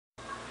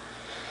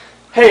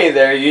Hey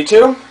there,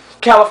 YouTube.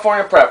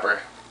 California Prepper.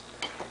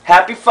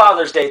 Happy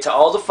Father's Day to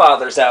all the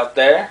fathers out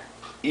there.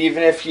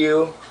 Even if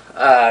you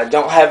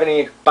don't have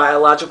any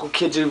biological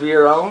kids of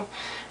your own,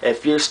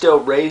 if you're still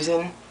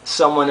raising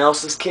someone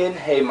else's kid,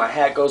 hey, my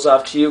hat goes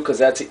off to you, because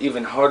that's an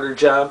even harder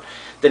job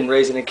than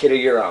raising a kid of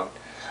your own.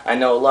 I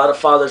know a lot of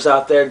fathers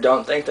out there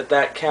don't think that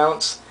that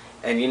counts,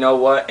 and you know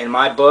what? In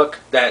my book,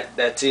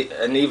 that's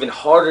an even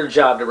harder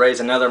job to raise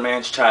another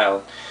man's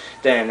child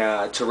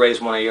than to raise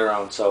one of your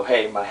own. So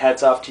hey, my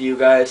hat's off to you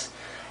guys.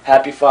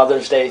 Happy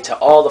Father's Day to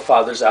all the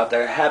fathers out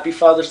there. Happy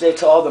Father's Day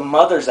to all the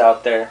mothers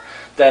out there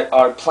that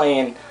are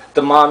playing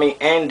the mommy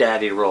and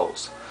daddy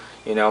roles.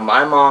 You know,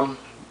 my mom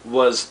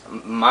was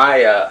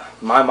my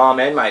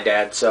mom and my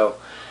dad, so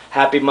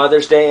happy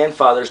Mother's Day and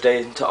Father's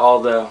Day to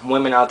all the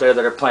women out there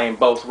that are playing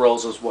both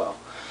roles as well.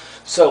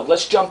 So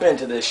let's jump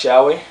into this,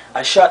 shall we?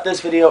 I shot this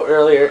video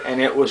earlier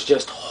and it was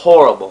just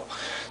horrible.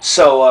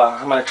 So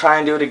I'm going to try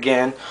and do it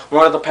again.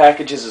 One of the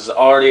packages is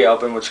already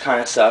open, which kind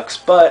of sucks,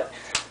 but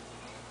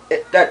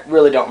that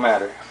really don't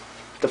matter.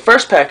 The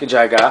first package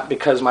I got,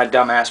 because my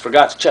dumb ass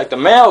forgot to check the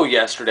mail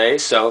yesterday,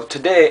 so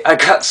today I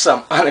got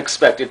some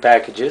unexpected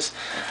packages.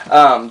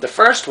 The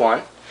first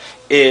one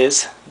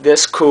is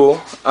this cool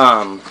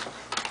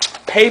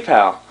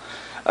PayPal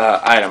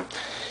item.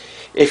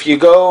 If you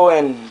go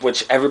and,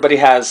 which everybody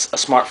has a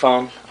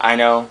smartphone, I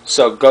know,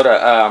 so go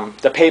to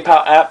the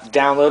PayPal app,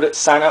 download it,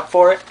 sign up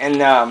for it, and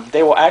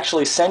they will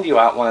actually send you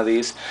out one of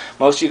these.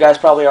 Most of you guys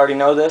probably already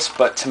know this,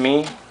 but to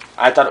me,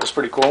 I thought it was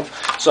pretty cool,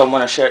 so I'm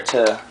going to share it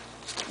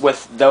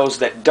with those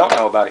that don't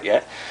know about it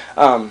yet.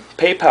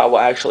 PayPal will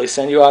actually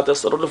send you out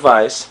this little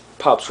device,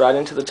 pops right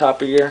into the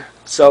top of your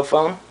cell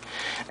phone,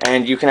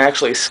 and you can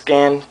actually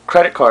scan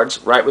credit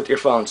cards right with your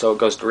phone, so it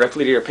goes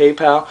directly to your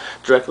PayPal,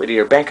 directly to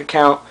your bank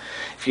account.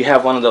 If you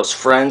have one of those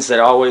friends that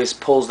always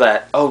pulls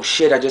that, oh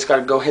shit, I just got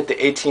to go hit the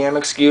ATM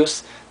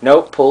excuse,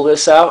 nope, pull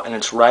this out and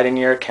it's right in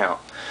your account.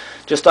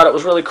 Just thought it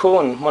was really cool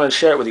and wanted to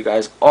share it with you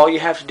guys. All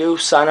you have to do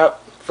is sign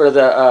up for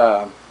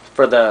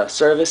the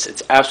service.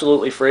 It's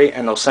absolutely free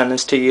and they'll send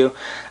this to you.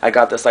 I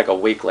got this like a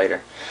week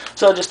later.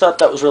 So I just thought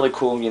that was really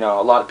cool. You know,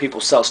 a lot of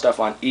people sell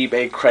stuff on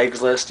eBay,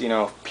 Craigslist. You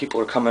know,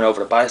 people are coming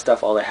over to buy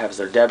stuff. All they have is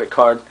their debit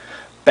card.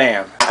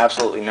 Bam,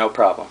 absolutely no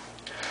problem.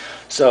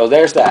 So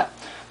there's that.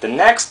 The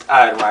next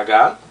item I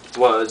got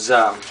was,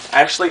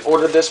 actually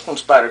ordered this from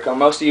Spyderco.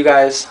 Most of you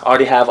guys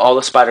already have all the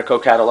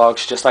Spyderco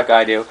catalogs, just like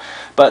I do.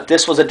 But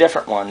this was a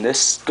different one.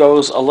 This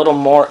goes a little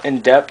more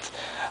in depth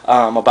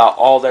about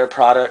all their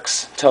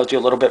products. Tells you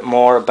a little bit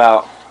more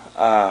about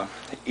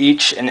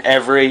each and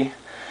every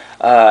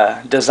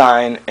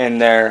design in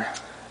their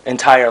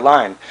entire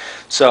line.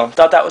 So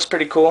thought that was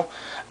pretty cool.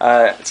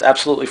 It's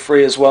absolutely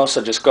free as well,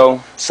 so just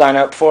go sign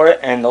up for it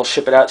and they'll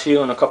ship it out to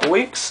you in a couple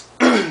weeks.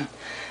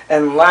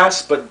 And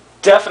last but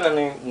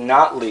definitely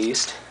not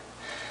least,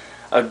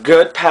 a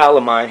good pal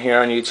of mine here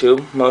on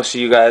YouTube. Most of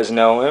you guys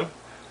know him.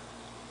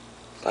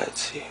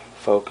 Let's see.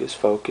 Focus,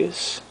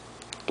 focus.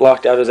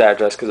 Blocked out his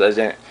address because I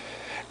didn't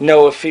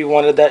know if he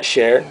wanted that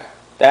shared.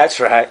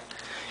 That's right.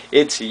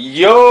 It's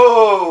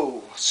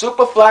Yo!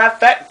 Superfly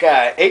Fat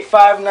Guy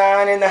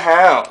 859 in the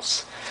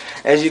house.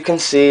 As you can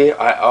see,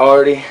 I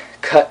already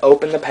cut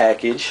open the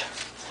package.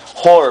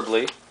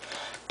 Horribly.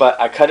 But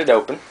I cut it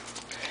open.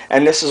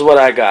 And this is what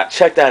I got.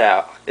 Check that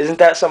out. Isn't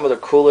that some of the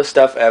coolest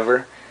stuff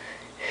ever?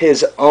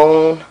 His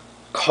own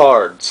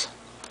cards.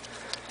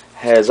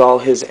 Has all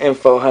his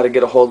info, how to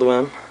get a hold of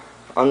him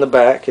on the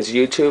back, his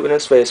YouTube and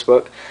his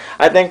Facebook.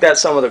 I think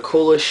that's some of the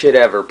coolest shit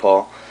ever,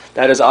 Paul.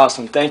 That is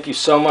awesome. Thank you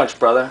so much,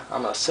 brother.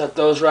 I'm going to set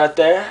those right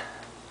there.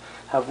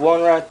 Have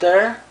one right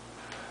there.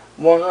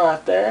 One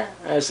right there.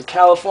 There's the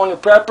California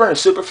Prepper and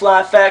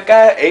Superfly Fat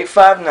Guy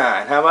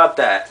 859. How about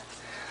that?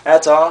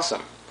 That's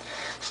awesome.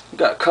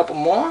 Got a couple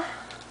more.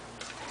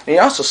 And he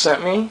also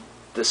sent me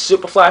the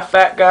Superfly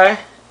Fat Guy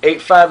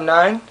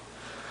 859. I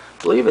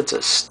believe it's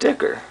a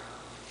sticker.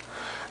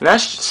 And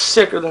that's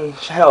sicker than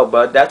hell,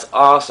 bud. That's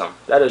awesome.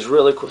 That is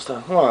really cool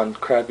stuff. Come on,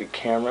 crappy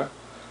camera.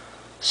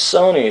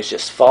 Sony is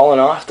just falling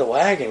off the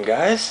wagon,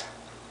 guys.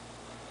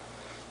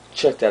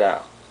 Check that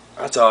out.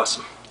 That's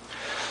awesome.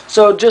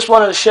 So just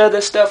wanted to share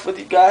this stuff with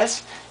you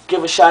guys.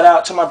 Give a shout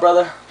out to my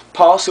brother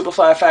Paul,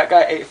 Superfly Fat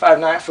Guy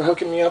 859, for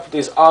hooking me up with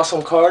these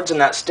awesome cards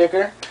and that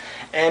sticker.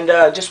 And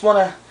just want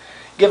to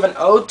give an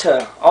ode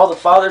to all the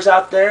fathers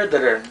out there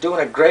that are doing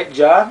a great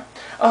job.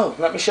 Oh,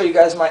 let me show you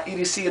guys my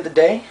EDC of the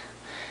day.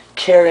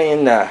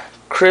 Carrying the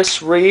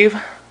Chris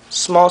Reeve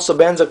small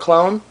Sabenza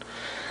clone.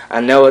 I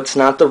know it's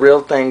not the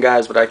real thing,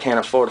 guys, but I can't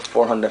afford a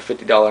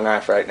 $450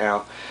 knife right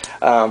now.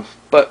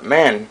 But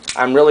man,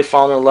 I'm really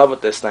falling in love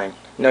with this thing.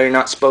 I know you're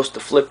not supposed to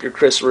flip your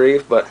Chris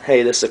Reeve, but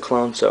hey, this is a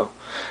clone, so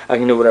I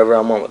can do whatever I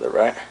want with it,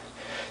 right?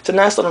 It's a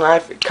nice little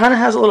knife. It kind of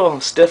has a little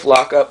stiff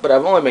lockup, but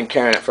I've only been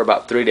carrying it for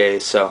about 3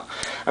 days, so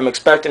I'm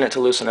expecting it to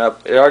loosen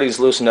up. It already's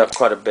loosened up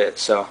quite a bit,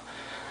 so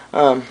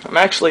I'm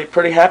actually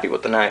pretty happy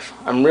with the knife.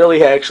 I'm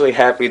really actually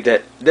happy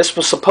that this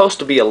was supposed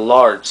to be a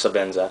large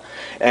Sabenza,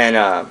 and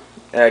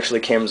it actually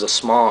came as a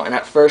small. And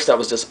at first I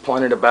was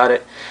disappointed about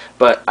it,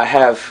 but I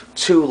have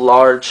two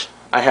large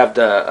I have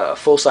the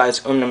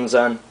full-size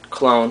Unumzun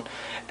clone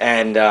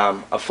and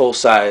a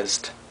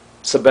full-sized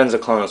Sabenza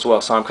clone as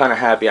well. So I'm kind of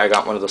happy I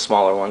got one of the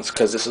smaller ones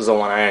because this is the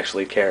one I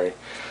actually carry.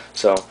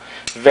 So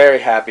very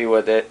happy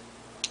with it.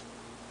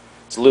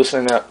 It's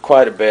loosening up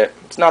quite a bit.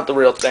 It's not the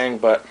real thing,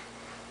 but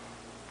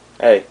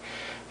hey,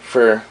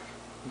 for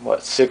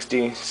what,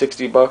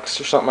 60 bucks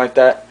or something like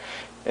that,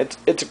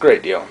 it's a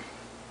great deal.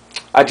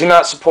 I do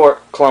not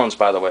support clones,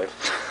 by the way.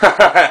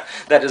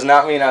 That does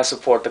not mean I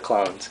support the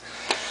clones.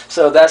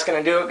 So that's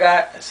going to do it,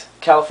 guys.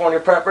 California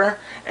Prepper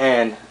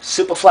and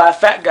Superfly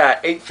Fat Guy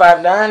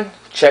 859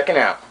 checking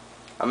out.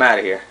 I'm out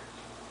of here.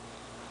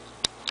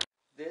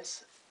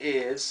 This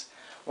is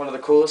one of the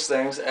coolest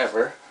things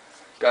ever.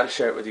 Got to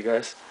share it with you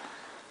guys.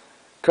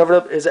 Covered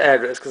up his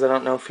address because I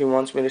don't know if he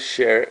wants me to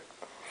share it.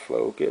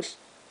 Focus.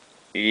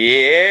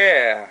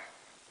 Yeah.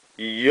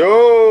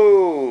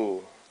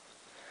 Yo.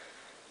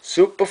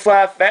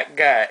 Superfly Fat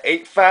Guy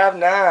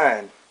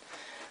 859.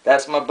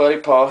 That's my buddy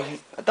Paul.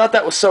 I thought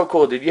that was so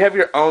cool, dude. You have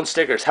your own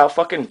stickers. How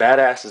fucking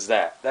badass is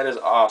that? That is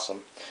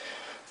awesome.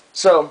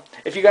 So,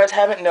 if you guys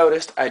haven't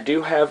noticed, I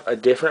do have a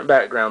different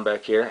background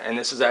back here, and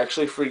this is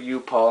actually for you,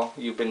 Paul.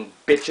 You've been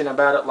bitching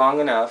about it long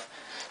enough,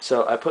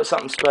 so I put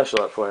something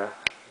special up for you.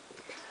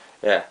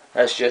 Yeah,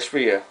 that's just for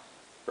you,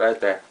 right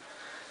there.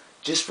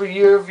 Just for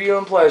your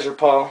viewing pleasure,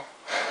 Paul.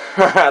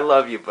 I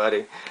love you,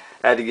 buddy.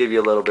 I had to give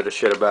you a little bit of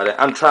shit about it.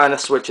 I'm trying to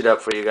switch it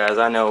up for you guys.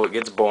 I know it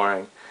gets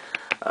boring.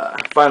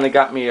 Finally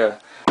got me a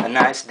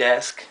nice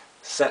desk,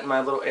 setting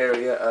my little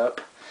area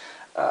up.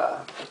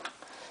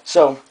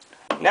 So,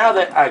 now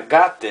that I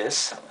got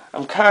this,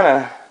 I'm kind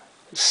of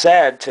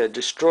sad to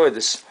destroy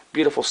this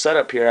beautiful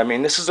setup here. I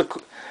mean, this is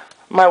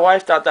my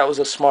wife thought that was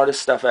the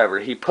smartest stuff ever.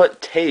 He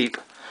put tape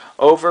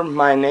over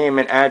my name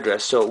and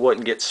address so it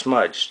wouldn't get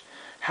smudged.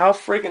 How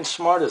freaking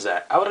smart is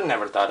that? I would have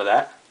never thought of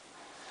that.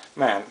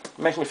 Man, it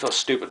makes me feel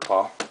stupid,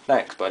 Paul.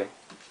 Thanks, buddy.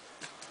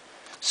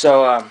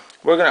 So,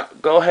 we're going to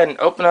go ahead and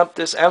open up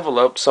this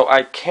envelope, so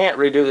I can't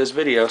redo this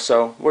video,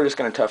 so we're just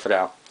going to tough it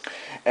out.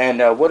 And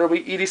what are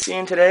we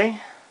EDCing today?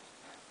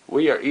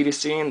 We are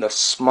EDCing the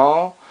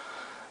small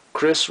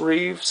Chris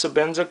Reeve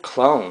Sabenza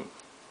clone.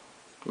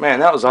 Man,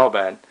 that was all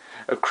bad.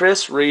 A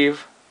Chris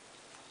Reeve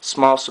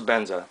small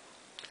Sabenza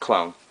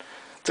clone.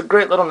 It's a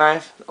great little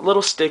knife, a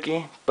little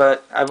sticky,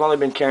 but I've only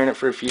been carrying it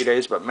for a few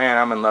days, but man,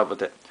 I'm in love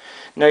with it.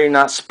 No, you're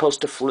not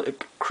supposed to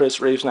flick Chris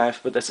Reeve's knife,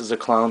 but this is a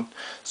clone,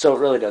 so it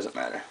really doesn't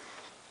matter.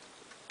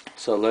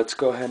 So let's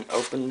go ahead and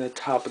open the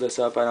top of this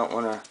up. I don't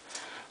want to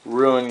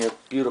ruin your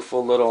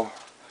beautiful little...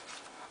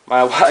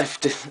 My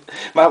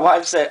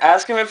wife said,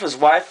 ask him if his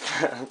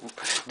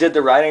wife did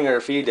the writing or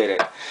if he did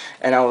it.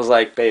 And I was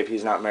like, babe,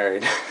 he's not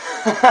married.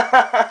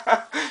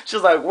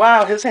 She's like,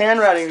 wow, his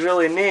handwriting's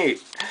really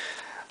neat.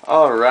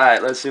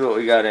 Alright, let's see what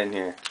we got in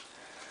here.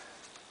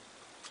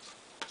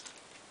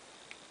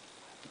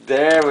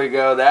 There we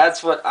go.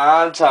 That's what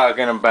I'm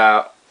talking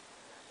about.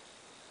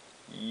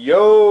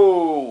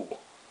 Yo!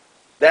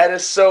 That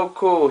is so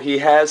cool. He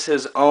has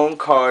his own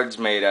cards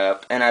made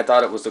up, and I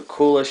thought it was the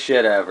coolest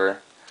shit ever.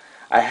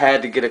 I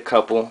had to get a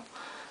couple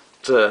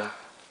to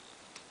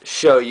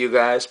show you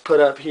guys. Put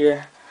up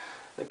here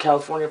the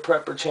California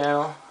Prepper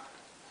channel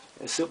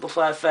and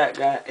Superfly Fat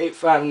Guy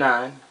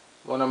 859.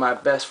 One of my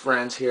best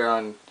friends here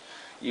on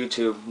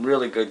YouTube.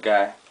 Really good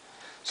guy.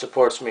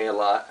 Supports me a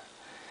lot.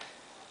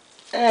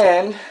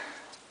 And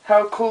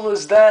how cool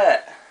is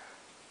that?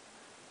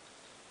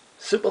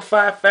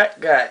 Superfly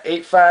Fat Guy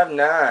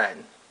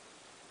 859.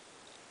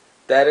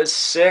 That is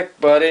sick,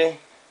 buddy.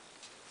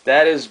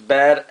 That is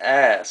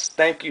badass.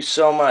 Thank you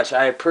so much.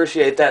 I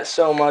appreciate that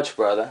so much,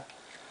 brother.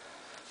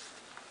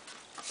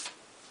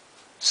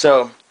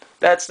 So,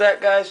 that's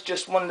that, guys.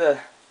 Just wanted to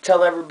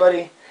tell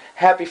everybody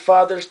Happy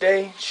Father's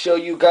Day. Show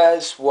you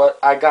guys what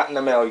I got in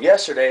the mail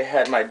yesterday.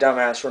 Had my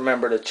dumbass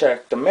remember to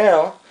check the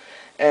mail.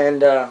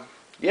 And,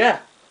 yeah,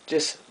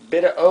 just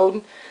bit of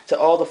ode to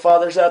all the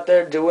fathers out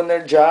there doing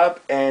their job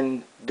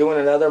and doing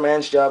another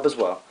man's job as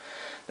well.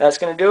 That's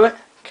going to do it.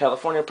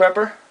 California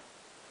Prepper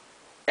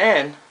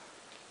and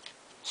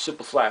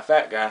Superfly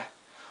Fat Guy.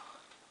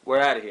 We're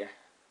out of here.